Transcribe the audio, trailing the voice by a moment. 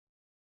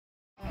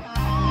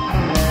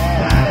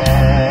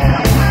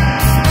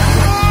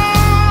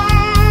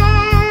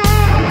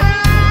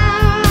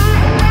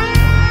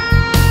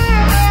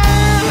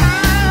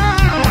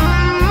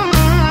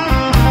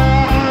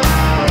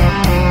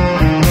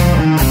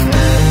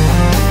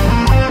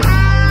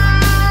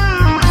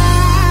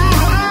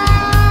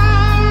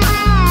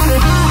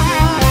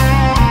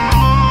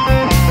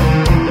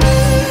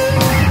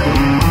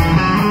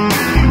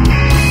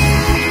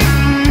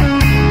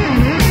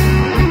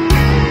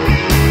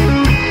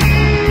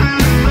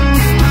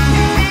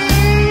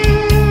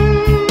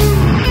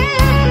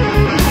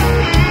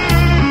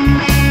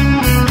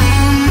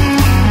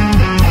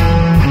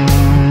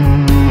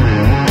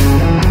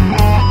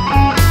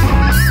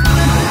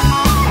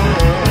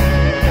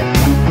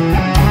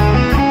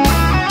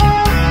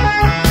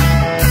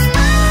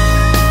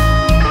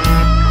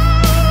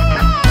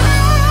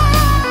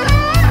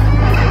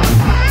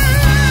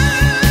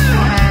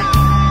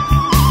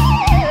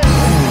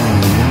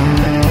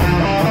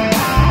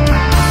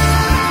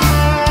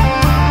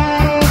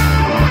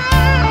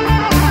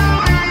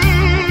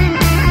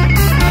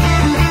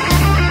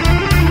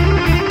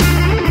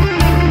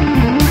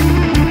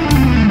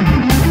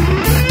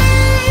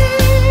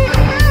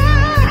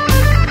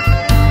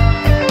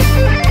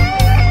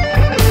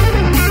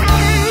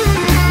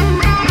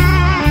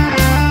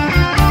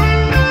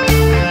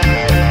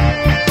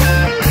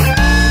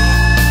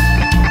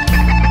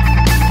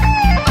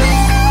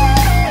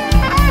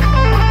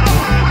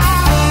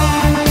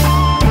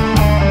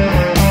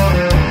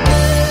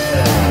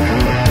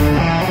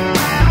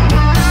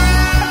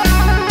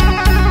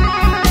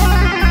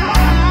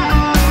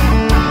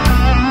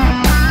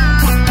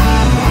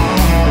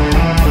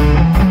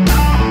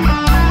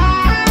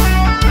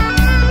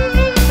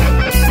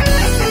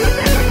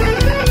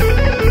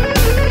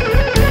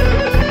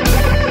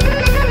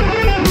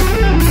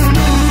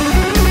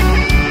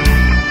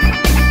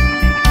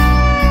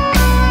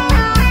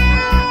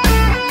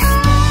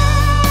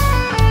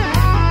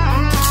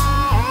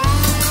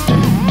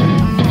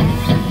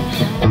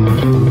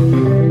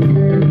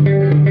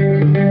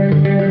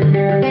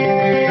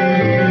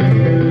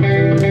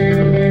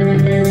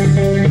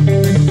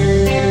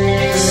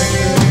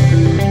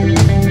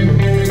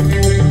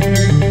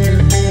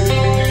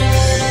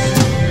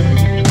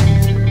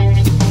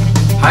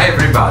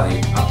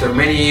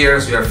After many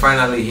years, we are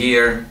finally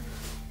here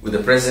with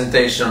the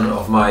presentation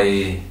of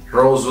my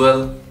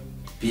Roswell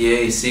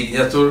PA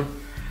signature.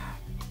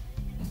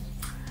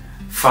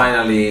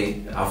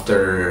 Finally,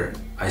 after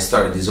I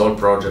started this whole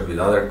project with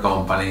other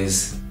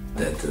companies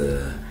that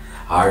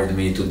hired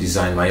me to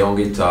design my own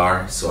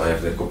guitar, so I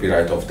have the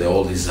copyright of the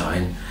whole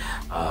design.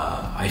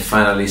 I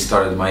finally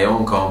started my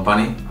own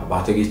company,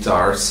 Abbate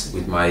Guitars,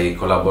 with my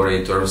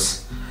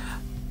collaborators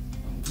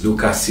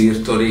Luca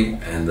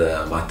Sirtori and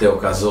Matteo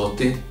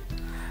Casotti.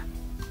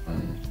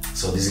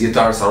 So these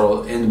guitars are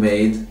all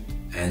handmade,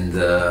 and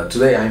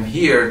today I'm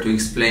here to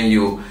explain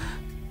you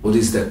what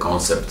is the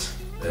concept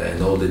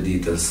and all the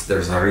details.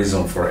 There's a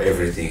reason for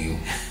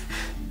everything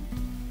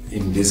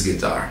in this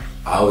guitar,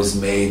 how it's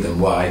made and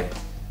why.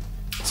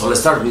 So let's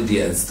start with the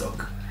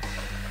headstock.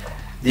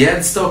 The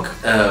headstock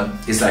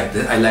is like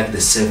I like the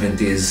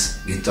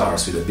 70s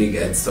guitars with a big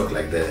headstock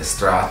like the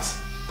Strat.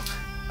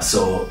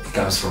 So it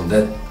comes from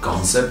that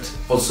concept.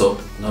 Also,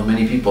 not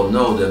many people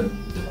know that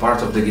the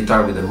part of the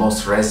guitar with the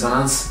most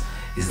resonance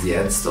is the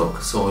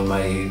headstock. So in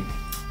my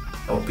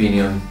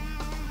opinion,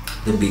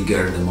 the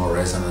bigger, the more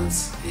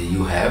resonance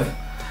you have.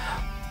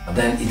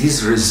 Then it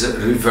is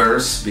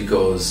reverse,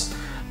 because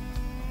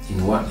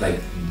in what, like,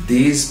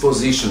 this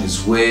position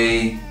is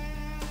way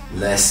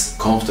less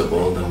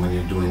comfortable than when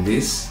you're doing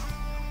this.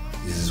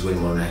 This is way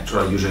more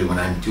natural. Usually when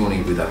I'm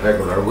tuning with a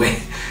regular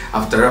way,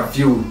 after a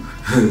few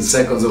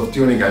seconds of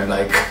tuning, I'm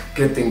like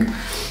getting,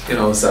 you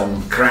know,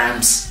 some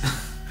cramps.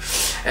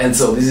 And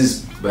so this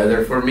is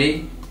better for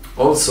me.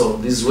 Also,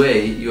 this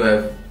way you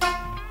have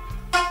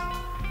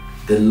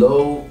the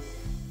low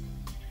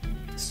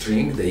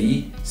string, the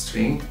E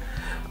string,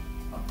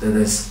 that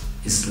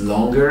is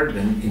longer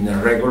than in a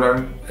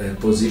regular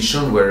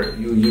position where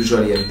you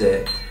usually have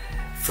the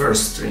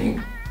first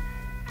string,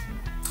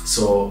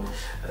 so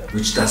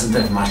which doesn't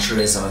have much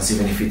resonance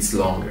even if it's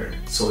longer.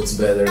 So it's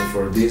better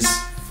for this,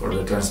 for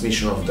the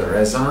transmission of the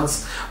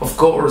resonance. Of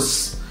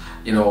course,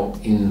 you know,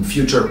 in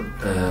future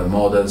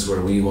models where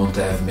we want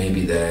to have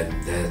maybe the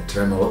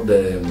tremolo,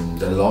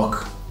 the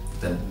lock,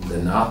 the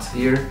nut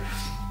here,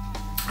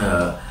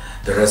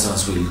 the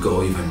resonance will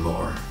go even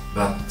more.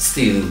 But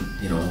still,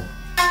 you know,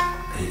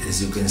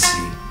 as you can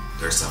see,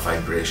 there's a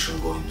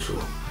vibration going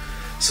through.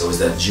 So it's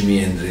that Jimi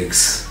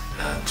Hendrix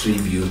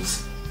tribute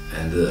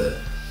and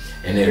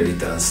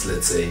inheritance,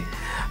 let's say.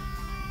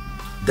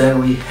 Then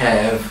we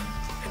have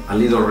a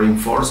little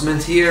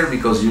reinforcement here,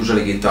 because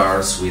usually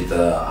guitars with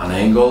an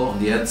angle on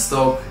the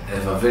headstock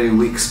have a very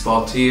weak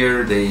spot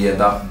here. They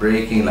end up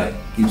breaking, like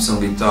Gibson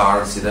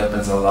guitars, it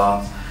happens a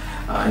lot.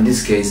 In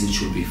this case it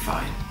should be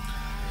fine.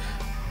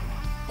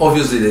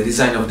 Obviously the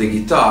design of the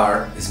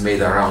guitar is made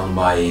around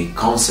my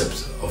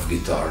concept of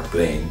guitar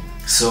playing.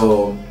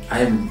 So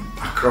I'm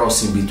a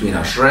cross in between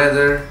a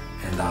shredder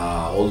and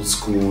a old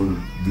school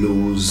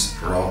blues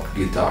rock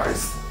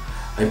guitarist.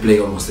 I play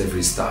almost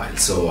every style,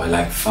 so I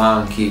like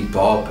funky,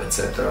 pop,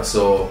 etc.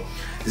 So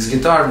this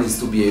guitar needs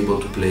to be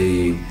able to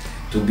play,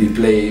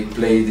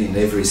 played in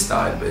every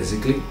style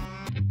basically.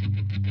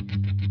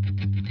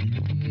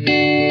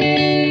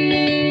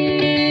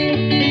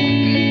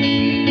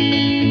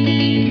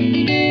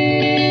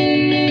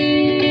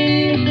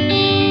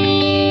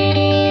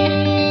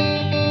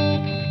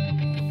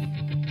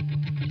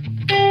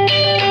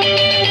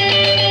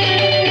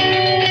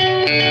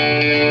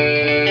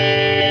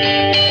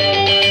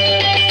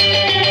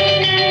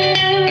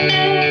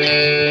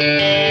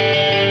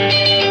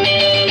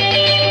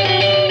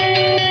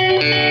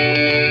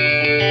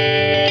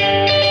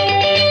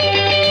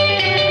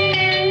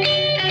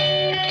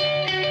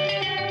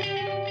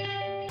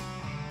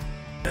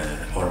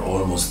 Or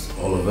almost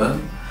all of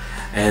them,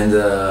 and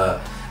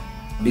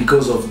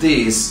because of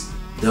this,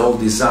 the whole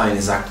design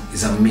is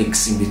a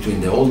mix in between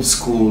the old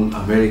school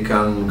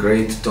American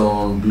great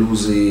tone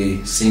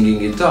bluesy singing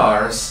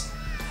guitars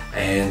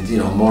and, you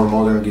know, more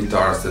modern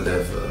guitars that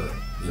have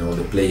you know,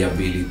 the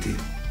playability.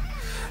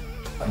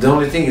 The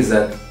only thing is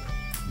that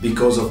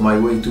because of my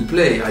way to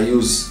play, I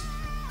use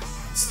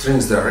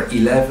strings that are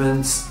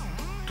 11s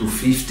to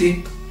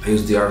 50. I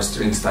use the R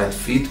strings tight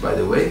fit, by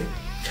the way.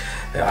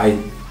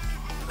 I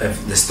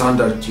have the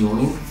standard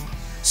tuning,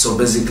 so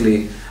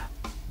basically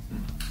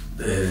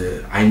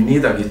I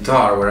need a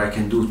guitar where I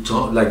can do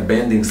like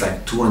bendings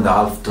like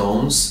 2.5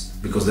 tones,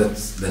 because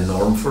that's the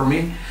norm for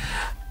me.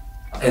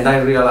 And I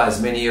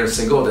realized many years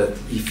ago that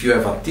if you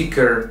have a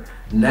thicker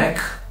neck,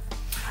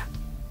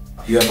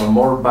 you have a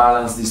more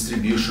balanced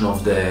distribution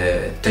of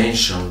the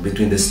tension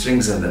between the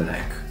strings and the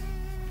neck.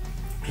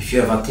 If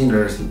you have a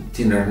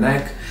thinner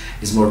neck,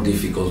 it's more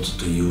difficult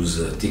to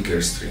use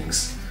thicker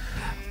strings.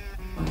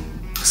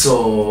 So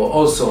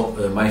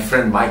also my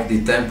friend Mike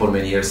D. Temple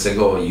many years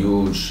ago, a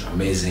huge,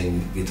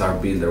 amazing guitar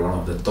builder, one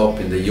of the top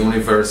in the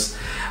universe,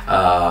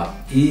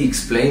 he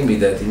explained me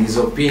that in his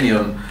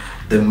opinion,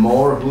 the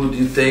more wood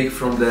you take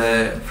from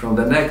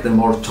the neck, the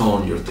more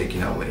tone you're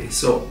taking away.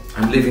 So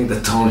I'm leaving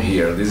the tone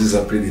here. This is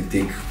a pretty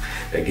thick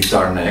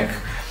guitar neck.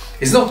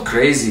 It's not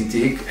crazy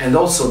thick, and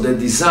also the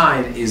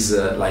design is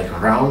like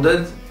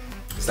rounded.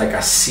 It's like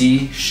a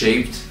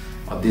C-shaped,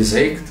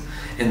 disc,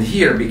 and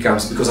here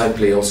becomes, because I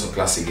play also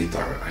classic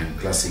guitar, I'm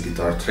classic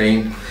guitar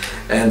trained,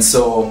 and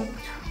so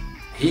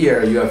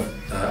here you have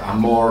a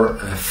more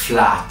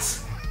flat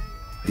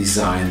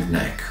designed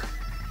neck.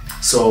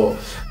 So,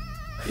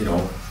 you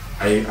know,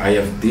 I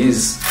have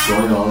this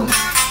going on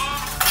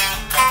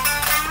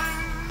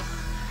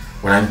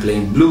when I'm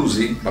playing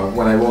bluesy, but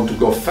when I want to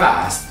go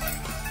fast,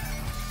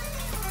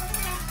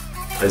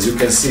 as you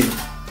can see,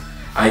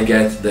 I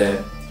get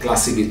the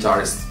classic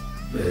guitarist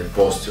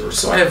posture.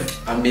 So I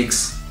have a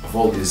mix of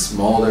all this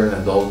modern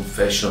and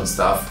old-fashioned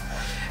stuff,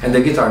 and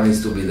the guitar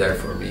needs to be there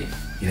for me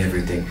in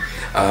everything.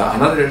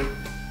 Another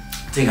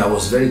thing I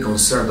was very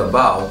concerned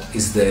about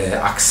is the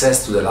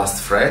access to the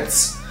last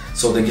frets.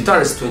 So the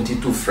guitar is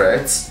 22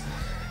 frets,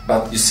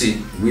 but you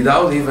see,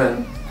 without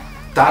even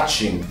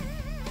touching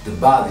the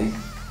body,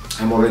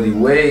 I'm already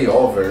way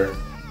over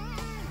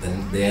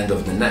the end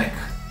of the neck.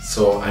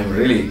 So I'm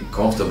really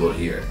comfortable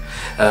here.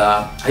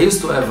 I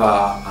used to have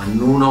a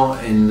Nuno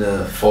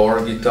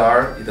N4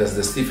 guitar. It has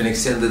the stiff and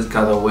extended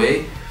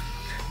cutaway,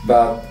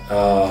 but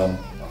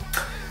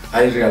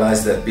I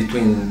realized that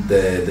between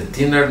the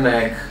thinner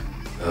neck,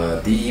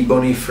 the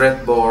ebony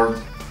fretboard,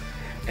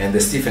 and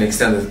the stiff and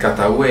extended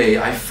cutaway,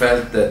 I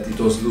felt that it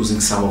was losing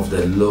some of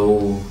the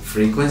low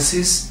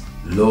frequencies,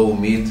 low,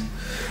 mid.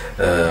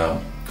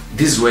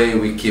 This way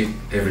we keep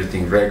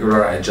everything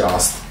regular. I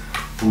just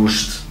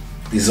pushed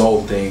this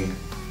whole thing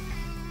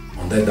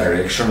on that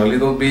direction a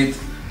little bit,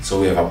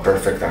 so we have a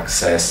perfect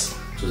access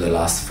to the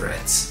last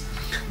frets.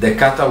 The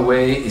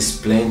cutaway is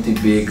plenty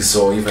big,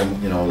 so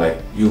even, you know,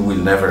 like, you will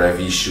never have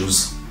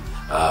issues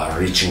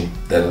reaching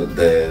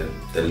the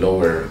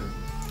lower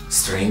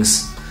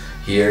strings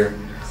here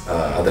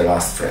at the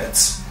last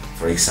frets,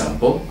 for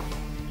example.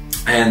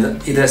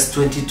 And it has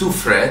 22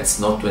 frets,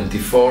 not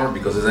 24,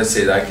 because as I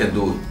said, I can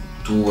do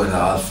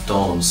 2.5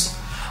 tones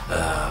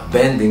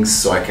bendings,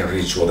 so I can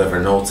reach whatever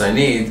notes I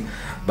need,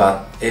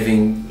 but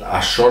having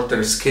a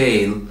shorter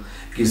scale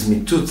gives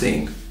me two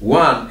things.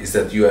 One is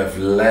that you have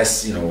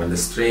less, you know, when the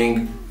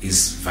string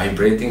is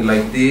vibrating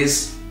like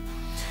this,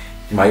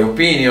 in my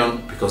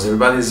opinion, because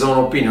everybody's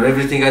own opinion,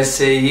 everything I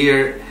say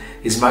here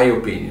is my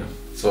opinion,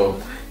 so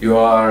you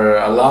are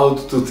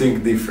allowed to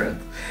think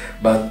different,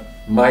 but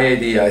my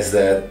idea is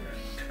that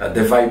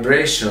the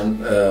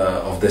vibration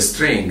of the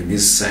string,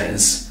 this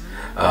sense,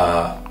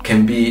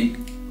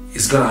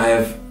 is gonna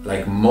have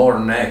like more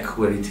neck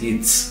where it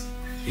hits.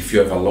 If you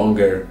have a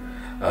longer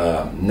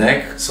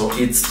neck, so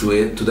hits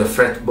to the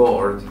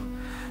fretboard,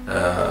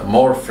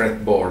 more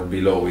fretboard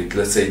below it,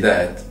 let's say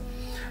that.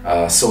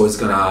 So it's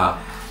gonna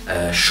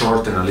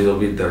shorten a little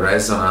bit the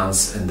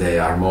resonance and the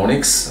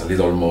harmonics a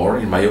little more,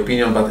 in my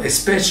opinion. But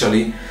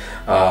especially,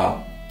 I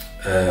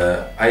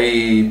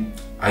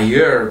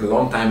heard a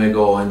long time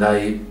ago, and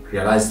I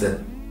realized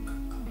that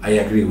I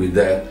agree with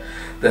that,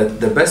 that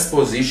the best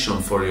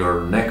position for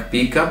your neck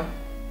pickup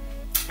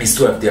is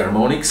to have the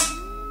harmonics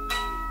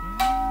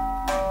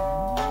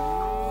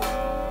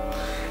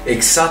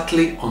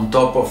exactly on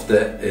top of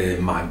the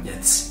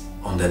magnets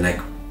on the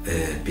neck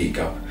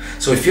pickup.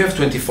 So if you have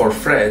 24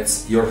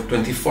 frets, your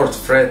 24th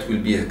fret will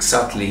be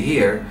exactly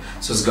here,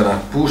 so it's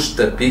gonna push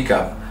the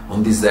pickup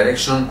on this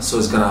direction, so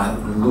it's gonna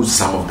lose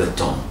some of the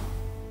tone.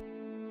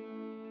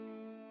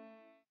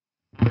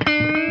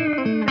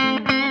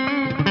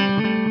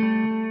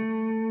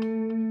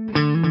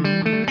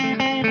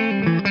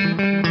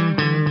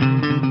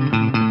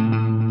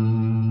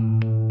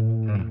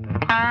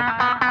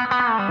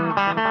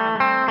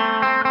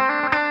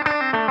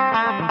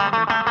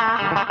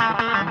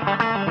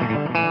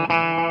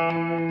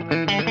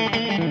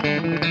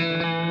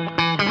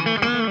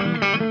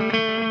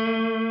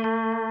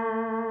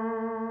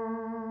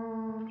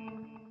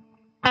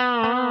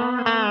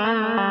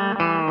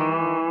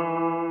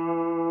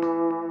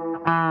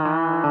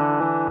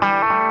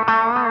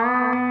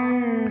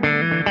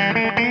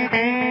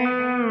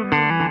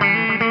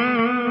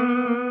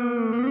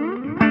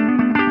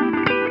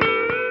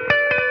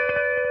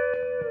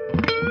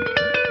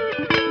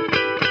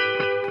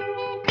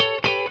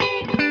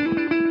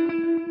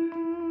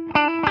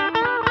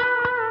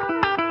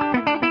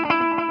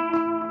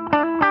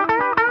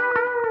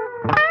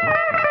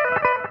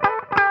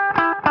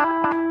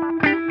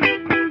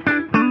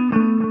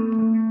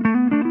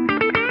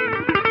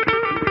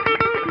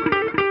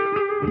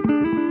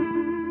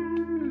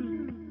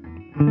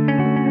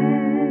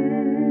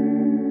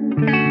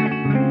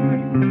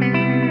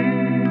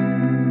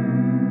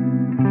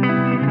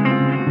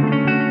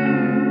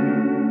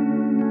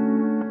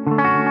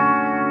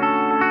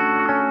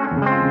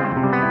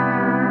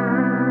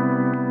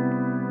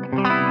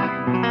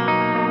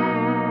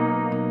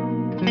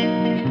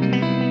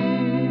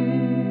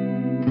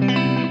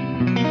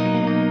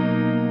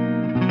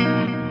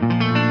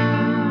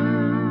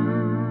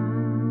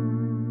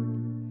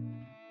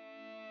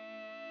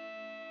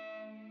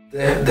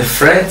 The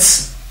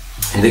frets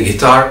in the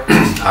guitar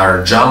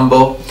are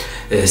Jumbo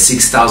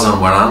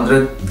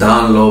 6100,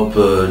 Dunlop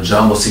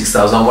Jumbo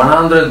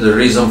 6100. The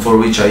reason for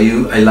which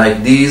I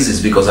like these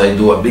is because I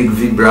do a big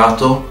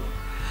vibrato,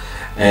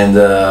 and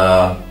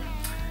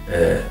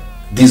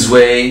This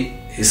way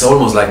it's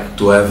almost like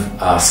to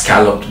have a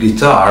scalloped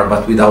guitar,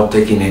 but without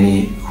taking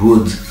any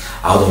wood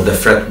out of the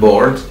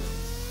fretboard.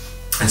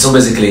 And so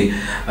basically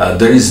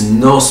there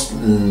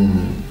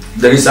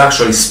is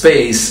actually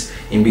space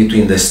in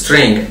between the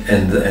string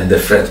and the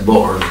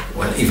fretboard,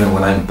 even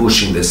when I'm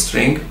pushing the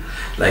string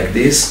like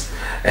this.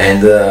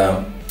 And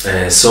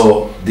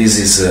so this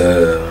is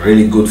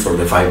really good for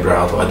the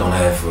vibrato. I don't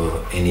have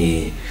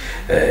any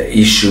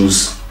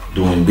issues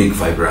doing big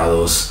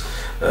vibratos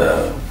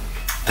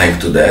thanks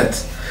to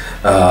that.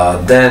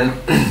 Then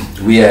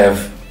we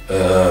have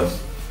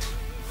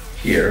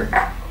here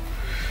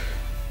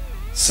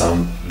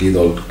some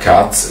little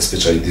cuts,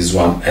 especially this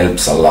one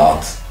helps a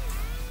lot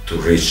to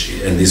reach,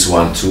 and this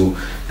one too,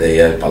 they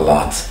help a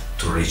lot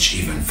to reach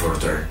even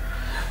further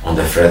on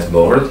the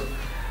fretboard.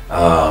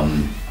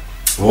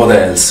 What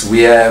else?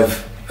 We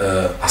have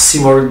a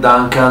Seymour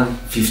Duncan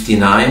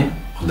 59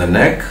 on the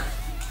neck,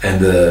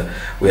 and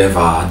we have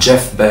a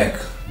Jeff Beck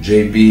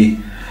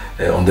JB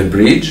on the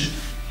bridge.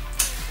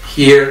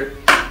 Here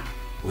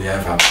we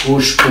have a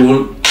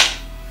push-pull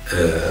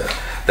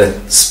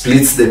that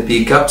splits the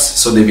pickups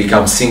so they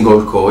become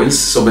single coils.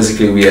 So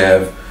basically we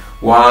have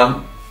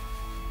one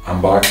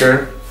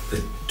humbucker,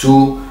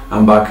 two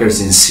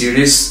humbuckers in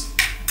series,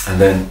 and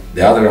then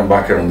the other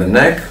humbucker on the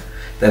neck.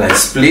 Then I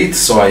split,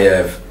 so I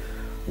have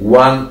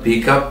one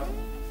pickup,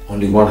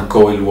 only one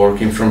coil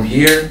working from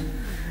here.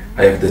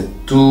 I have the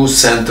two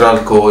central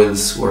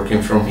coils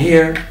working from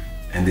here,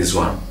 and this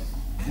one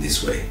in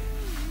this way.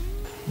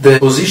 The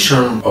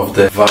position of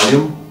the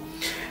volume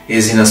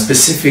is in a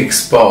specific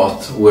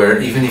spot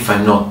where even if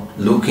I'm not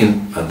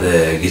looking at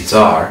the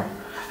guitar,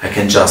 I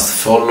can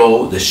just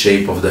follow the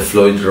shape of the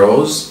Floyd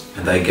rose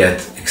and I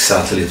get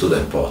exactly to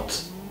the pot.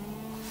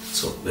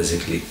 So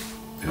basically,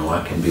 you know,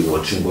 I can be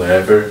watching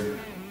wherever,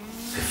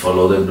 I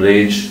follow the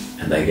bridge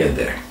and I get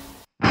there.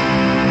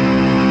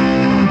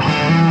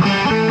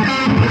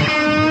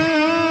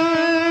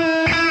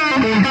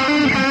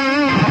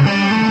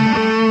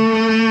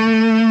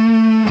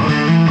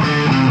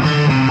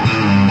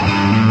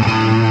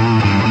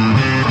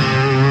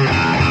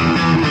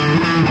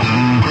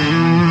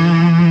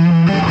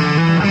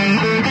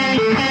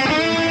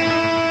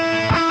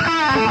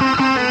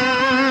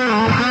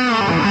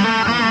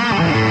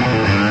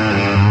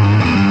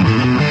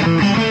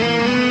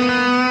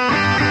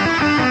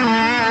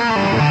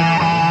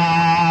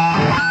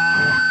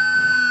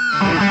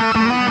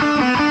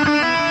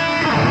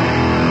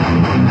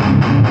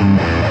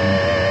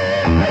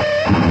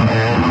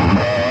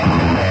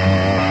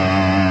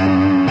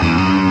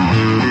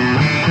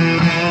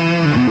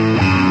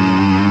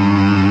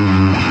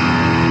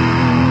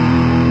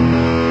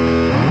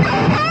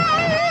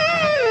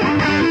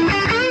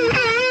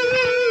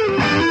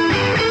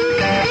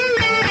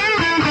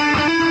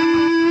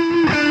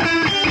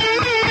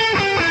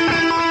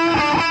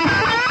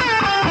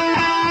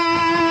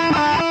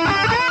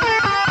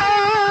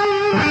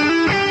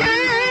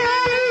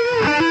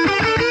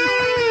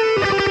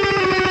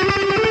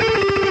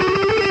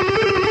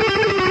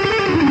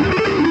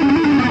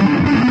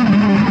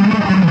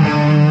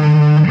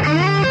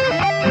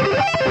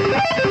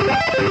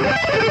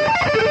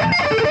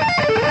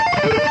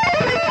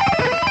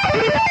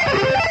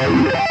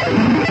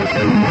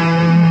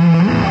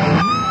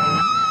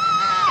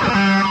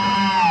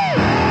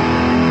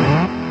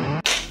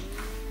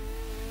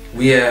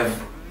 We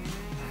have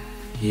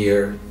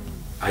here,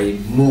 I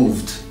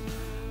moved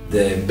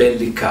the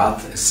belly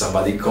cut, as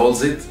somebody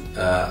calls it.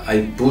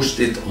 I pushed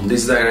it on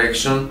this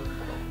direction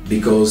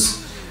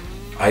because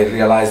I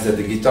realized that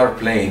the guitar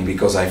playing,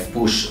 because I've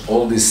pushed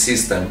all this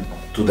system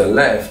to the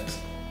left,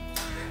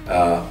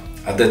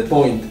 at that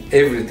point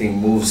everything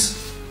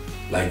moves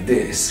like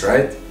this,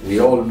 right?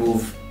 We all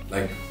move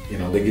like, you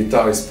know, the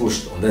guitar is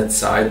pushed on that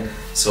side,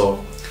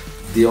 so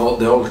the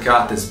whole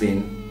cut has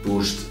been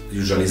pushed.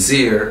 Usually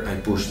here, I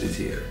pushed it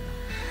here.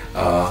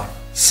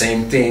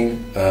 Same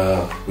thing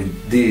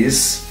with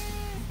this.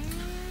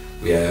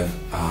 We have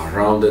a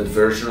rounded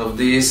version of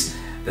this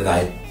that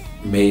I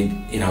made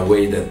in a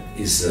way that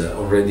is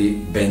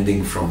already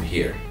bending from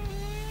here.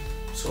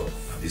 So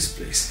at this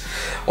place.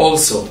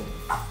 Also,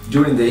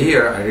 during the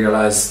year, I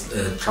realized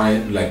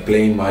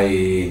playing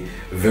my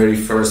very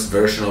first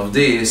version of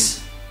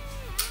this,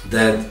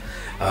 that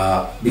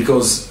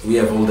because we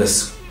have all the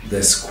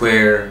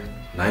square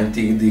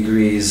 90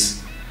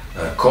 degrees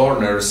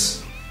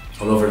corners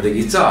all over the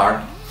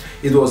guitar,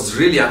 it was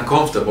really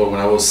uncomfortable when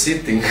I was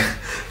sitting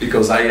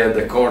because I had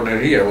the corner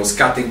here, I was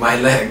cutting my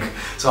leg.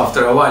 So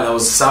after a while I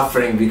was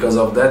suffering because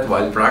of that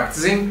while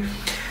practicing.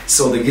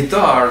 So the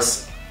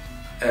guitars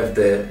have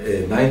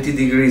the 90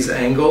 degrees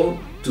angle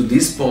to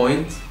this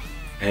point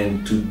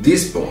and to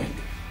this point.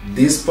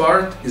 This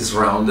part is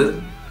rounded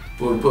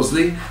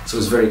purposely, so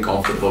it's very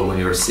comfortable when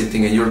you're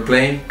sitting and you're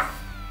playing.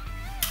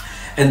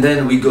 And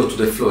then we go to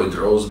the Floyd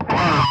rose.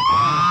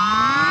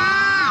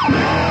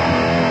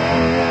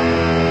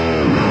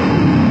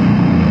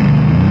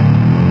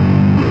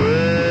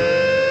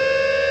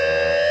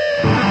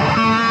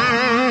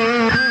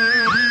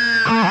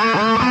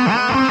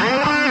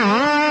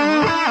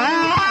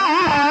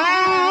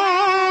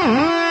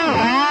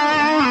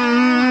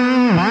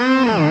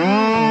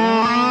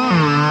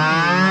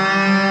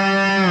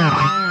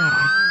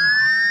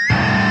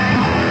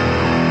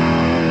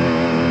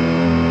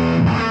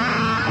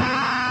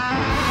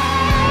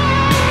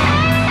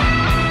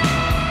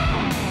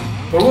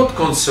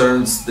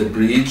 concerns the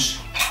bridge,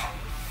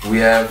 we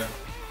have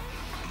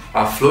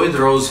a Floyd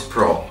Rose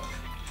Pro.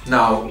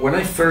 Now, when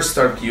I first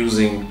started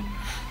using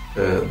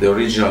the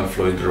original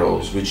Floyd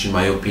Rose, which in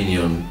my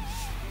opinion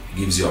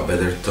gives you a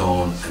better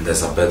tone and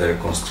has a better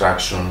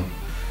construction,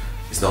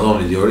 it's not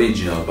only the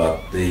original, but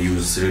they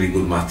use really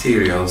good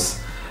materials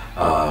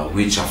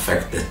which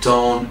affect the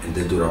tone and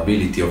the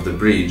durability of the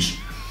bridge.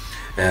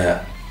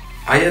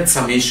 I had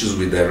some issues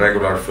with the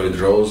regular Floyd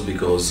Rose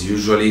because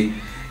usually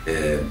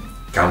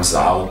comes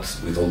out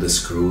with all the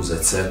screws,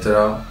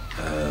 etc.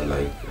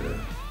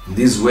 In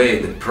this way,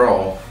 the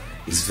Pro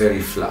is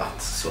very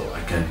flat, so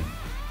I can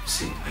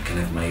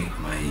have my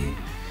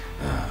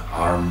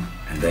arm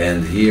and the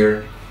end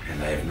here,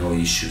 and I have no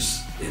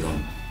issues. They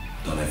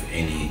don't have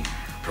any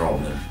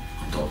problem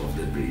on top of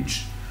the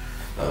bridge.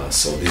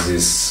 So this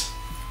is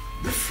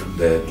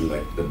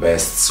the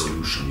best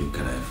solution you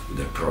can have with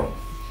the Pro.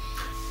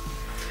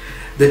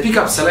 The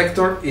pickup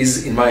selector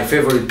is in my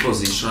favorite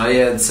position. I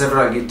had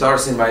several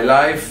guitars in my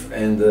life,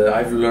 and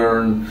I've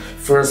learned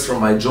first from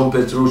my John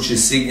Petrucci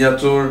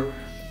signature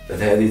that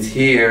had it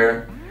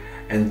here,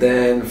 and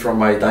then from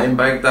my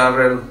Dimebag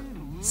Darrell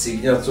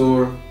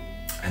signature,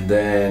 and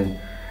then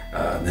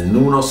the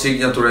Nuno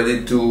signature I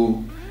did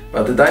too.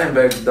 But the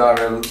Dimebag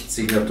Darrell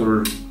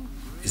signature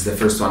is the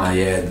first one I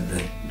had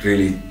that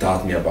really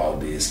taught me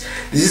about this.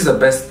 This is the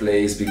best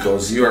place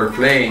because you are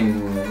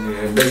playing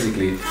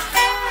basically.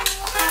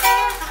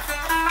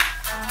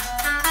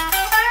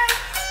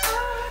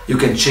 You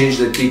can change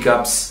the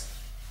pickups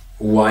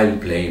while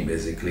playing,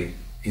 basically,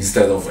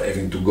 instead of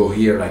having to go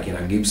here like in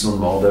a Gibson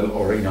model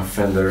or in a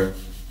Fender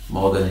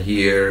model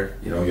here.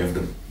 You know, you have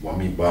the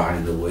whammy bar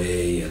in the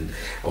way, and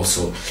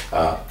also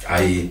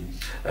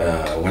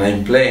when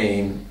I'm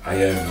playing, I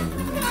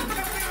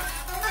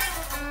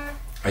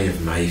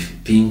have my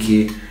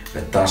pinky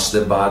that touch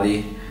the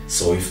body.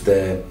 So if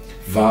the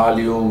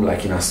volume,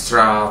 like in a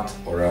Strat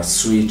or a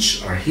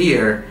switch, are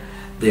here,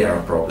 they are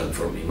a problem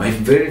for me. My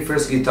very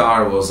first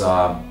guitar was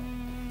a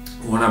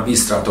wannabe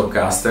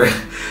Stratocaster,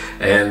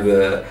 and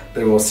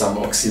there was some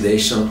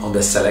oxidation on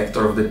the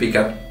selector of the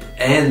pickup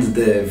and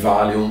the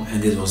volume,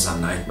 and it was a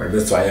nightmare.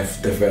 That's why I've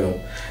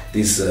developed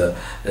this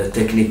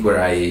technique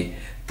where I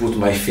put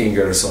my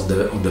fingers on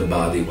the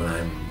body when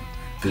I'm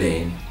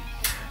playing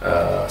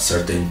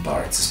certain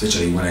parts,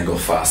 especially when I go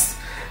fast.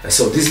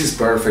 So this is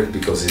perfect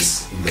because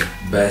it's in the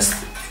best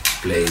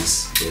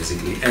place,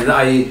 basically. And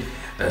I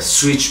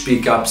switch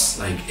pickups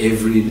like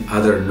every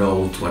other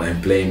note when I'm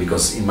playing,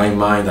 because in my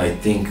mind I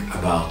think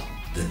about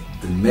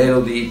the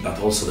melody but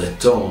also the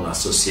tone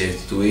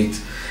associated to it.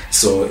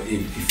 So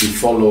if you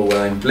follow what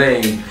I'm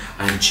playing,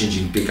 I'm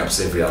changing pickups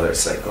every other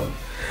second.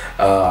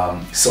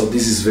 So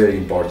this is very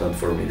important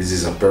for me. This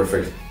is a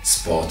perfect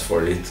spot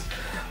for it.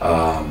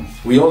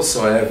 We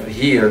also have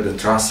here the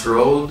truss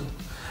rod.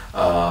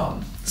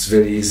 It's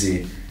very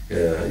easy.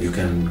 You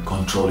can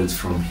control it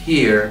from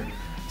here,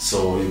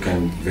 so you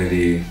can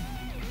very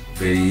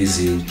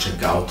easy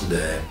check out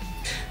the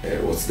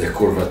what's the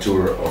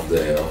curvature of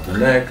the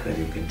neck, and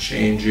you can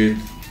change it.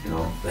 You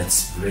know,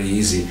 that's very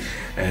easy,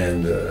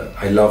 and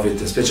I love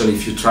it, especially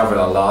if you travel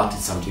a lot.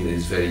 It's something that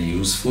is very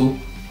useful.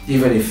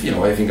 Even if, you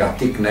know, having a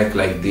thick neck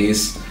like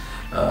this,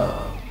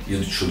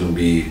 you shouldn't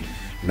be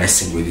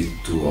messing with it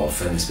too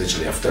often,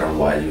 especially after a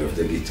while you have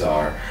the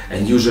guitar.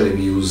 And usually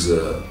we use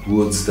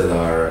woods that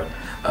are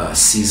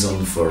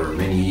seasoned for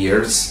many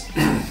years.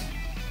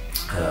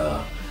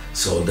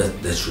 So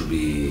that should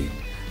be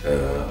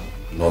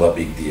not a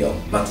big deal,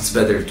 but it's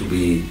better to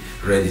be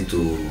ready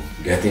to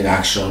get in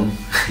action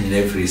in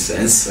every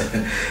sense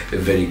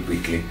very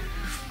quickly.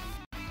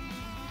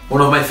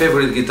 One of my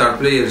favorite guitar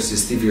players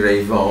is Stevie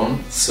Ray Vaughan,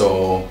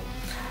 so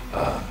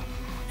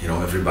you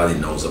know, everybody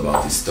knows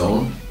about his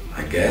tone,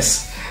 I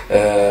guess.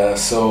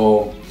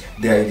 So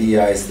the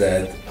idea is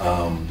that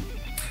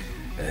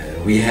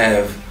we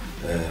have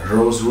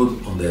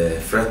rosewood on the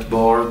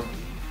fretboard,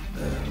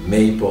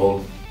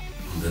 maple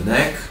on the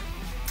neck,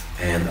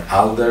 and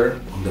alder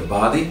on the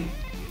body.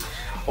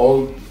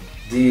 All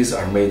these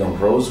are made on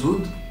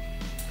rosewood,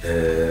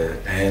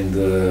 and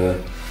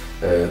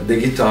the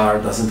guitar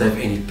doesn't have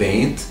any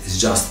paint, it's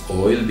just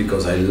oil,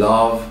 because I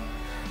love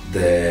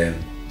the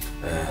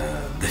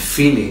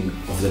feeling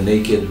of the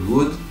naked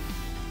wood.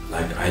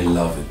 Like, I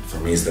love it, for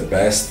me it's the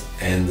best.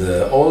 And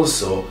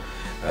also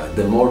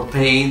the more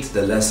paint,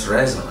 the less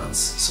resonance,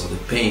 so the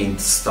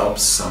paint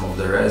stops some of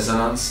the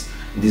resonance.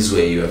 This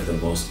way you have the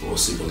most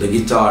possible. The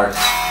guitar,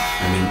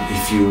 I mean,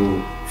 if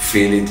you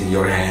feel it in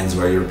your hands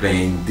where you're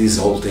playing, this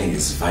whole thing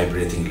is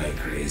vibrating like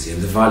crazy,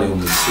 and the volume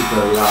is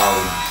super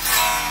loud.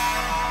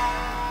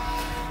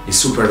 It's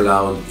super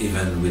loud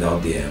even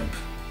without the amp,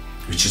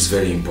 which is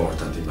very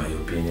important in my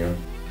opinion.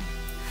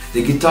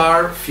 The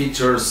guitar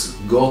features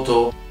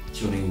Gotoh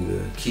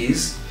tuning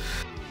keys.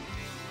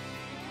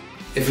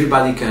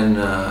 Everybody can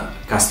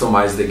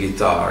customize the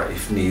guitar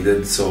if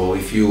needed. So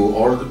if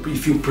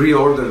you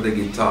pre-order the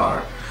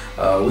guitar,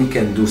 we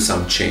can do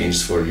some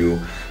changes for you.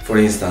 For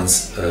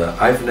instance,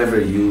 I've never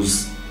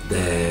used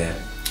the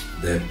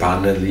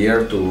panel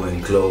here to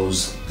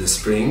enclose the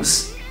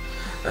springs,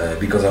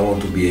 because I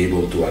want to be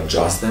able to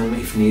adjust them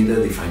if needed,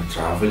 if I'm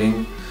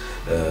traveling.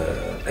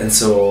 And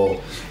so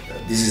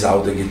this is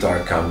how the guitar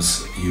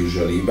comes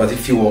usually, but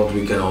if you want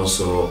we can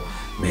also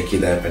make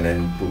it happen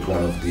and put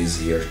one of these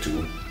here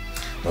too.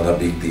 Not a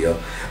big deal.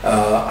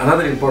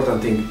 Another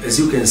important thing, as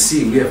you can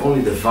see, we have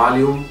only the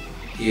volume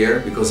here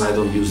because I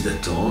don't use the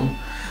tone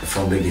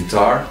from the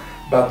guitar,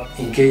 but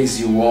in case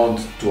you want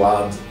to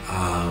add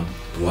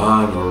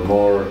one or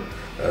more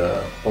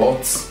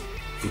pots,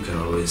 you can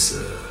always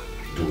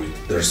do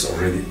it.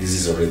 This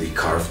is already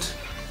carved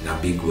in a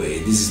big way.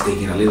 This is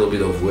taking a little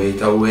bit of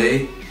weight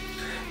away,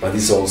 but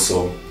it's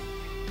also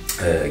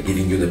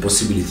giving you the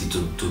possibility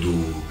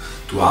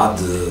to add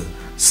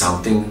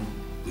something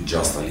with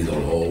just a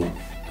little hole,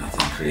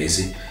 nothing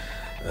crazy.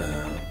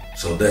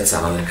 So that's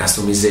another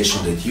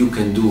customization that you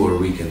can do or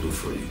we can do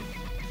for you.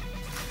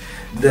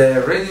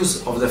 The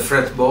radius of the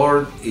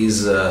fretboard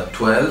is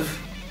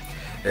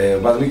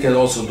 12, but we can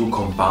also do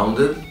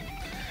compounded.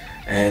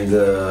 And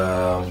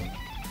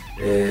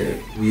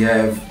we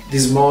have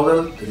this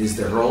model, that is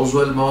the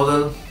Roswell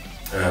model.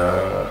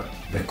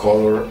 The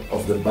color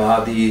of the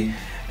body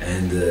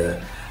and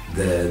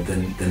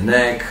the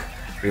neck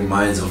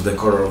reminds of the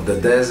color of the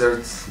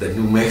desert, the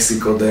New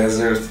Mexico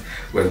desert,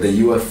 where the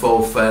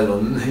UFO fell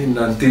in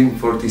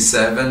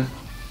 1947.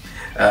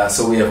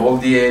 So we have all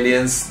the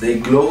aliens, they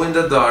glow in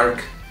the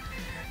dark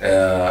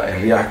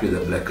and react with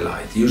a black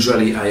light.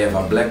 Usually I have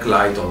a black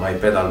light on my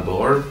pedal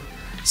board,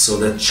 so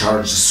that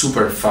charges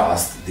super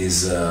fast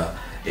these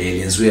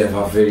aliens. We have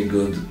a very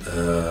good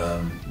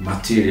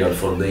material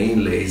for the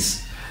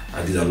inlays.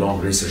 I did a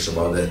long research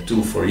about that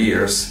too for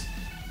years,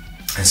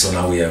 and so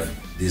now we have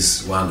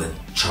this one that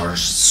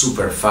charges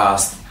super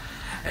fast.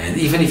 And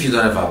even if you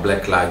don't have a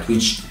black light,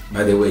 which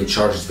by the way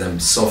charges them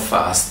so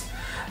fast,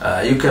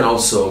 you can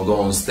also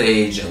go on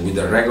stage and with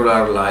the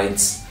regular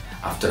lights,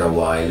 after a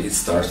while it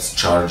starts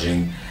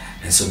charging.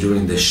 And so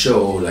during the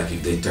show, like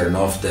if they turn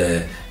off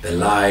the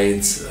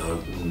lights,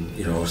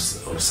 you know,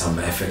 or some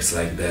effects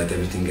like that,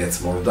 everything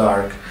gets more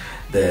dark,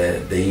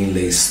 the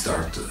inlays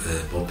start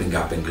popping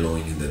up and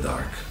glowing in the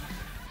dark.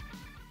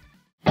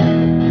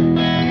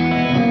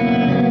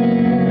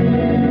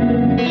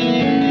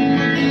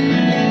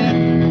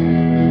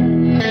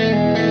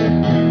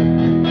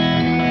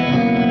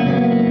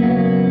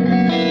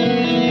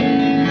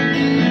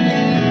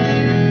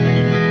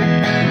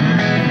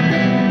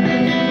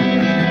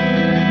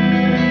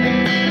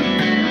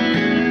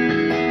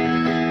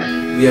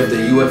 We have the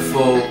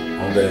UFO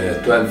on the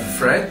 12th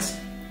fret,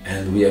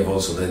 and we have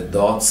also the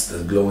dots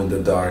that glow in the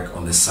dark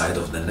on the side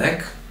of the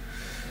neck.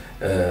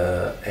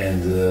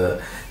 The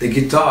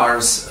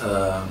guitars,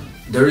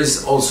 there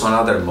is also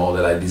another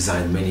model I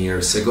designed many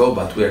years ago,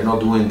 but we are not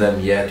doing them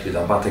yet with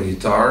Abbate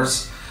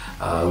Guitars.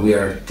 We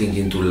are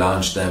thinking to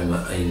launch them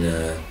in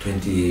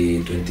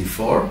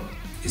 2024.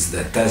 It's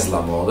the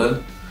Tesla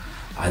model.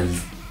 I'll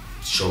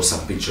show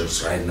some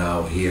pictures right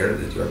now here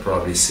that you are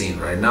probably seeing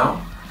right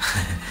now.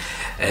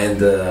 And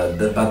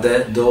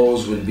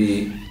those will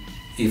be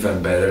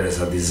even better as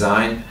a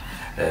design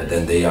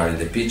than they are in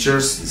the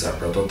pictures. These are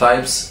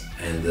prototypes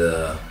and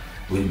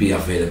will be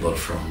available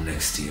from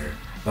next year.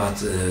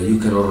 But you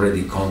can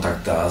already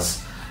contact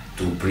us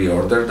to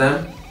pre-order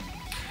them.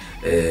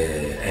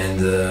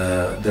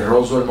 The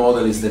Roswell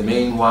model is the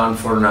main one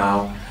for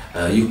now.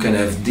 You can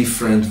have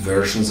different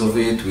versions of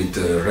it with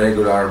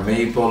regular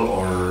maple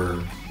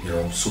or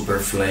super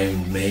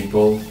flame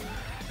maple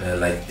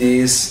like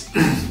this.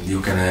 You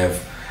can have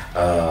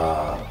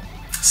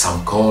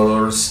some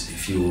colors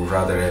if you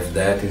rather have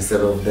that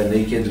instead of the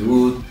naked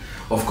wood.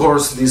 Of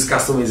course, these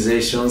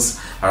customizations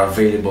are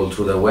available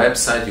through the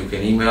website. You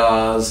can email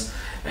us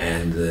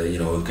and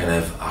you can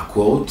have a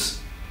quote.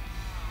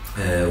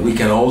 We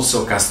can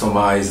also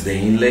customize the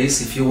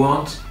inlays if you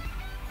want.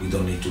 We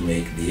don't need to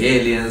make the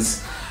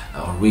aliens,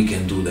 or we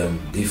can do them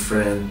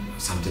different,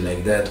 something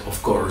like that.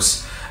 Of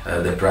course,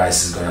 the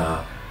price is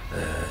gonna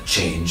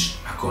change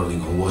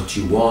according to what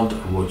you want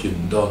or what you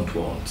don't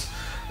want.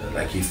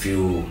 Like if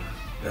you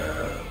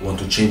want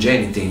to change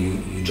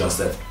anything, you just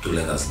have to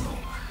let us know.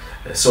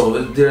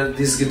 So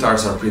these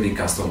guitars are pretty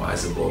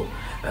customizable,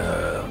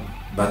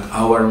 but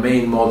our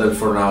main model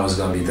for now is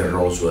going to be the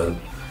Roswell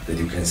that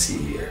you can see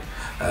here.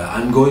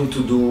 I'm going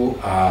to do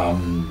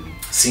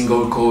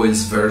single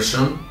coils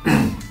version.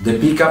 The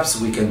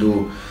pickups we can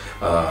do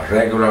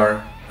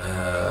regular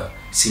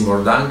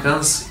Seymour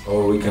Duncans,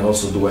 or we can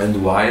also do end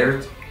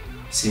wired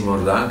Seymour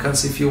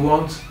Duncans if you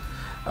want.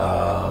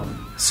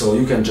 So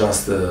you can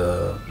just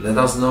let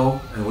us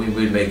know and we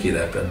will make it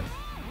happen.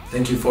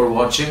 Thank you for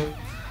watching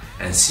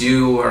and see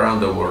you around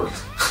the world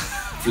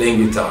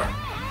playing guitar.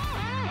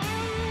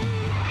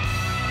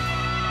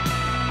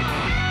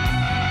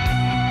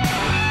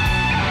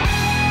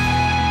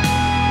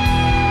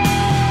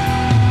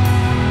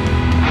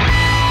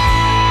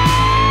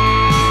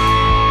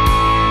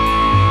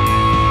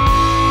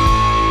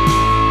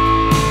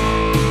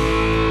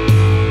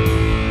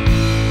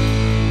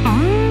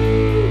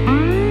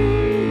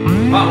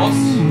 Vamos.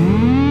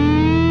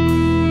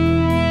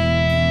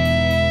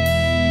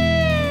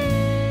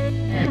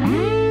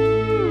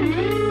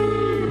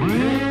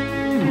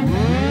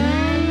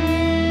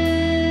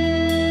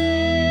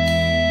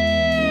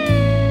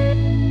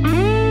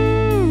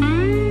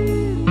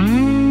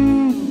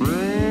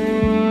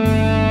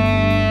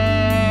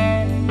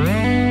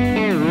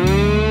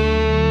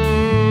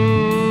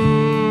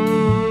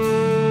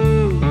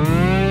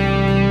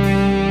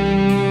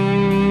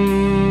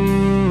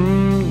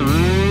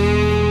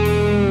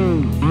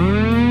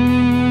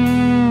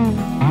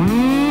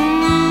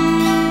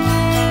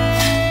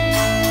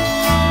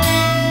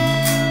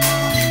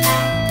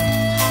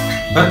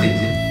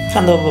 Partiti?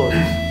 Quando vuoi.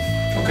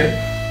 Ok.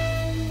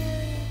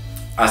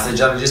 Ah, stai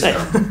già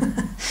registrando?